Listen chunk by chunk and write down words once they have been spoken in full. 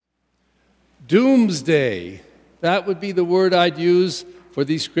Doomsday. That would be the word I'd use for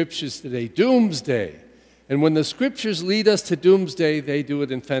these scriptures today. Doomsday. And when the scriptures lead us to doomsday, they do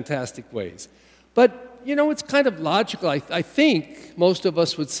it in fantastic ways. But, it's kind of logical. I think most of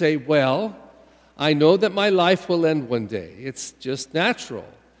us would say, well, I know that my life will end one day. It's just natural.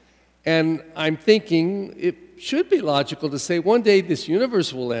 And I'm thinking it should be logical to say one day this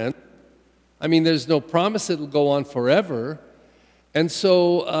universe will end. I mean, there's no promise it'll go on forever. And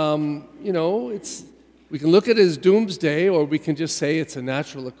so, we can look at it as doomsday, or we can just say it's a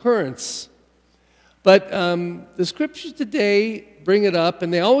natural occurrence. But the scriptures today bring it up,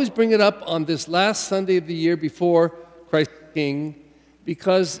 and they always bring it up on this last Sunday of the year before Christ the King,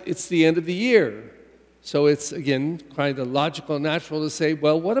 because it's the end of the year. So it's, again, kind of logical and natural to say,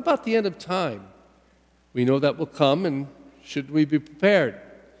 well, what about the end of time? We know that will come, and should we be prepared?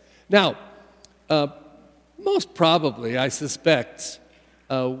 Now, most probably, I suspect,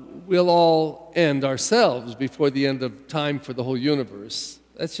 we'll all end ourselves before the end of time for the whole universe.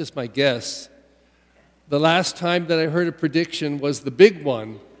 That's just my guess. The last time that I heard a prediction was the big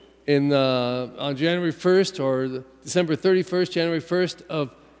one on January 1st or December 31st, January 1st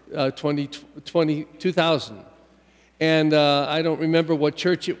of 2000. And I don't remember what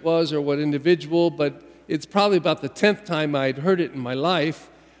church it was or what individual, but it's probably about the 10th time I'd heard it in my life.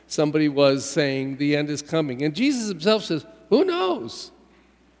 Somebody was saying the end is coming. And Jesus himself says, who knows?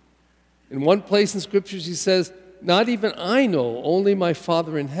 In one place in scriptures he says, not even I know, only my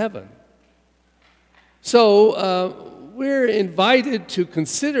Father in heaven. So we're invited to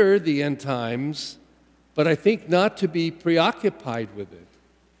consider the end times, but I think not to be preoccupied with it.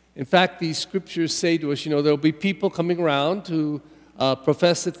 In fact, these scriptures say to us, there'll be people coming around who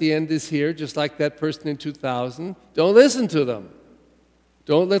profess that the end is here, just like that person in 2000. Don't listen to them.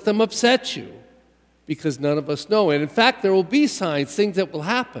 Don't let them upset you, because none of us know. And in fact, there will be signs, things that will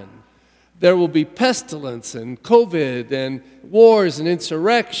happen. There will be pestilence and COVID and wars and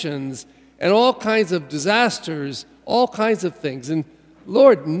insurrections and all kinds of disasters, all kinds of things. And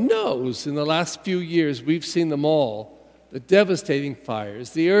Lord knows, in the last few years, we've seen them all. The devastating fires,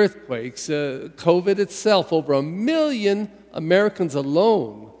 the earthquakes, COVID itself, over 1 million Americans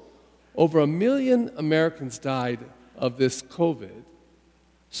alone. Over 1 million Americans died of this COVID.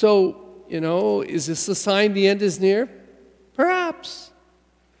 So, is this a sign the end is near? Perhaps.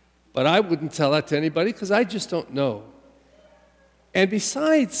 But I wouldn't tell that to anybody because I just don't know. And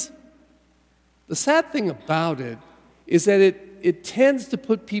besides, the sad thing about it is that it tends to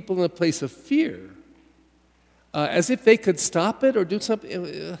put people in a place of fear, as if they could stop it or do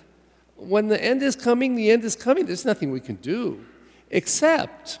something. When the end is coming, the end is coming. There's nothing we can do,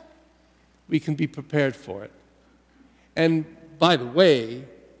 except we can be prepared for it. And by the way,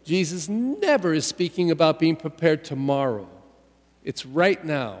 Jesus never is speaking about being prepared tomorrow. It's right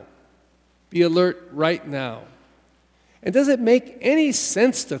now. Be alert right now. And does it make any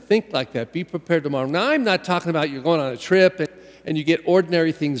sense to think like that? Be prepared tomorrow. Now, I'm not talking about you're going on a trip and you get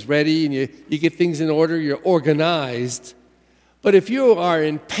ordinary things ready and you get things in order, you're organized. But if you are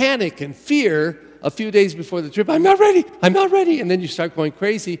in panic and fear a few days before the trip, I'm not ready, and then you start going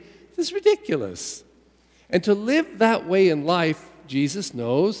crazy, this is ridiculous. And to live that way in life, Jesus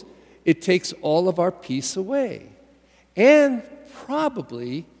knows, it takes all of our peace away and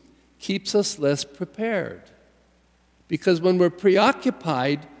probably keeps us less prepared. Because when we're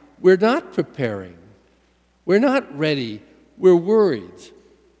preoccupied, we're not preparing. We're not ready. We're worried.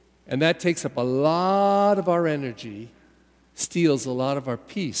 And that takes up a lot of our energy, steals a lot of our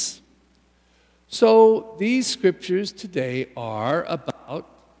peace. So these scriptures today are about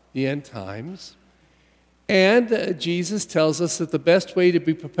the end times. And Jesus tells us that the best way to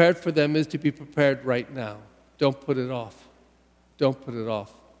be prepared for them is to be prepared right now. Don't put it off. Don't put it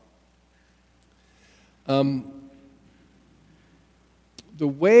off. The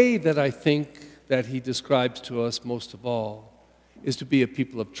way that I think that he describes to us most of all is to be a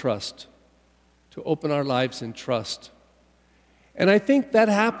people of trust, to open our lives in trust. And I think that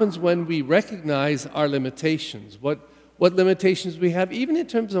happens when we recognize our limitations, what limitations we have, even in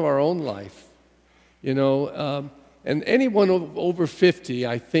terms of our own life. And anyone over 50,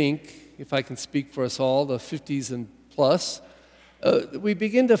 I think, if I can speak for us all, the 50s and plus, we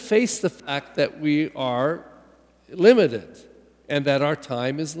begin to face the fact that we are limited and that our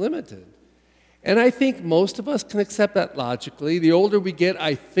time is limited. And I think most of us can accept that logically. The older we get,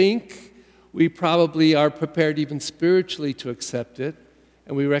 I think we probably are prepared even spiritually to accept it.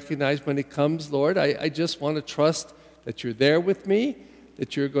 And we recognize when it comes, Lord, I just want to trust that you're there with me,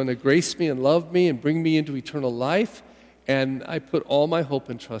 that you're going to grace me and love me and bring me into eternal life. And I put all my hope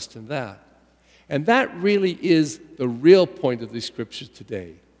and trust in that. And that really is the real point of these scriptures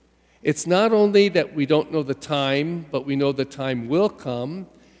today. It's not only that we don't know the time, but we know the time will come.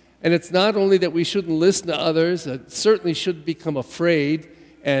 And it's not only that we shouldn't listen to others, certainly shouldn't become afraid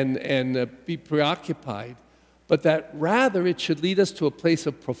and be preoccupied, but that rather it should lead us to a place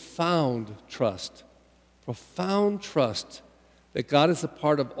of profound trust that God is a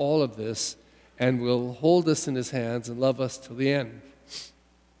part of all of this and will hold us in his hands and love us till the end.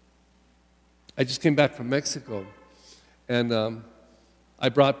 I just came back from Mexico, and I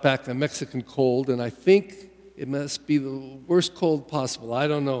brought back a Mexican cold, and I think it must be the worst cold possible. I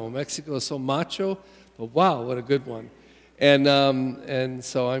don't know. Mexico is so macho, but wow, what a good one. And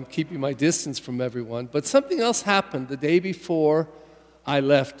so I'm keeping my distance from everyone. But something else happened the day before I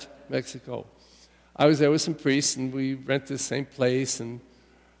left Mexico. I was there with some priests, and we rented the same place, and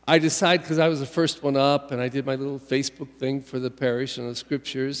I decided, because I was the first one up, and I did my little Facebook thing for the parish and the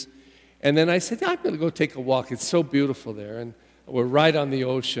scriptures, and then I said, I'm going to go take a walk. It's so beautiful there, and we're right on the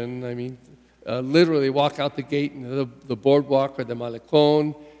ocean. I mean, literally walk out the gate, and the boardwalk, or the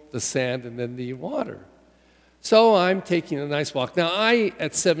malecón, the sand, and then the water. So I'm taking a nice walk. Now,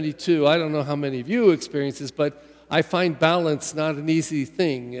 at 72, I don't know how many of you experience this, but I find balance not an easy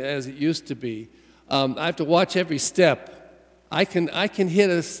thing as it used to be. I have to watch every step. I can hit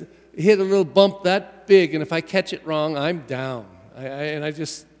a little bump that big, and if I catch it wrong, I'm down. I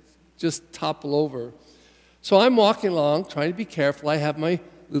just topple over. So I'm walking along, trying to be careful. I have my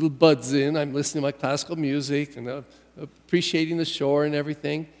little buds in. I'm listening to my classical music and appreciating the shore and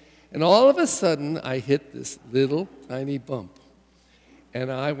everything. And all of a sudden, I hit this little tiny bump.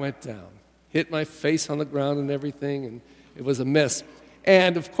 And I went down, hit my face on the ground and everything, and it was a mess.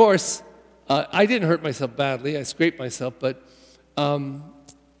 And of course, I didn't hurt myself badly. I scraped myself, but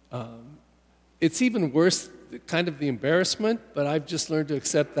it's even worse, kind of the embarrassment, but I've just learned to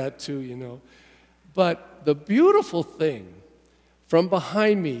accept that too, you know. But the beautiful thing, from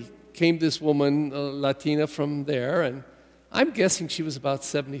behind me came this woman, Latina from there, and I'm guessing she was about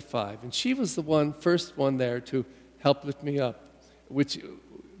 75, and she was the first one there to help lift me up, which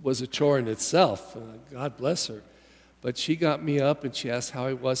was a chore in itself. God bless her. But she got me up, and she asked how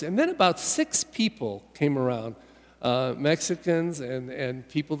I was. And then about 6 people came around, Mexicans and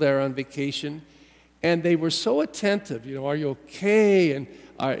people there on vacation, and they were so attentive. You know, are you okay? And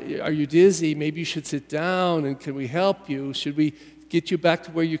are you dizzy? Maybe you should sit down, and can we help you? Should we get you back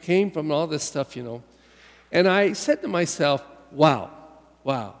to where you came from? And all this stuff, you know. And I said to myself, wow,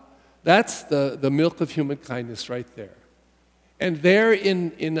 that's the milk of human kindness right there. And there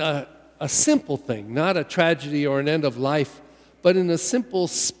in a simple thing, not a tragedy or an end of life, but in a simple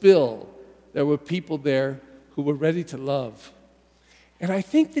spill, there were people there who were ready to love. And I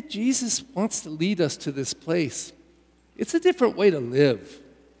think that Jesus wants to lead us to this place. It's a different way to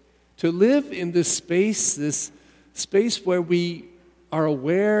live in this space where we are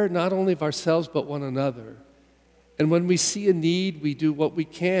aware not only of ourselves but one another. And when we see a need, we do what we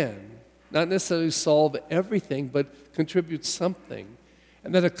can. Not necessarily solve everything, but contribute something.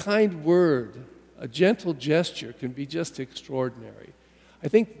 And that a kind word, a gentle gesture can be just extraordinary. I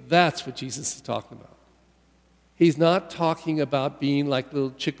think that's what Jesus is talking about. He's not talking about being like little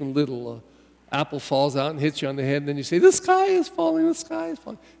Chicken Little. Apple falls out and hits you on the head, and then you say, the sky is falling, the sky is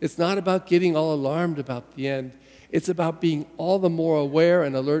falling. It's not about getting all alarmed about the end. It's about being all the more aware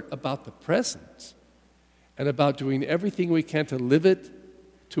and alert about the present and about doing everything we can to live it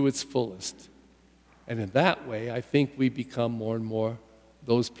to its fullest. And in that way, I think we become more and more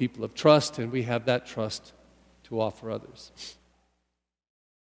those people of trust, and we have that trust to offer others.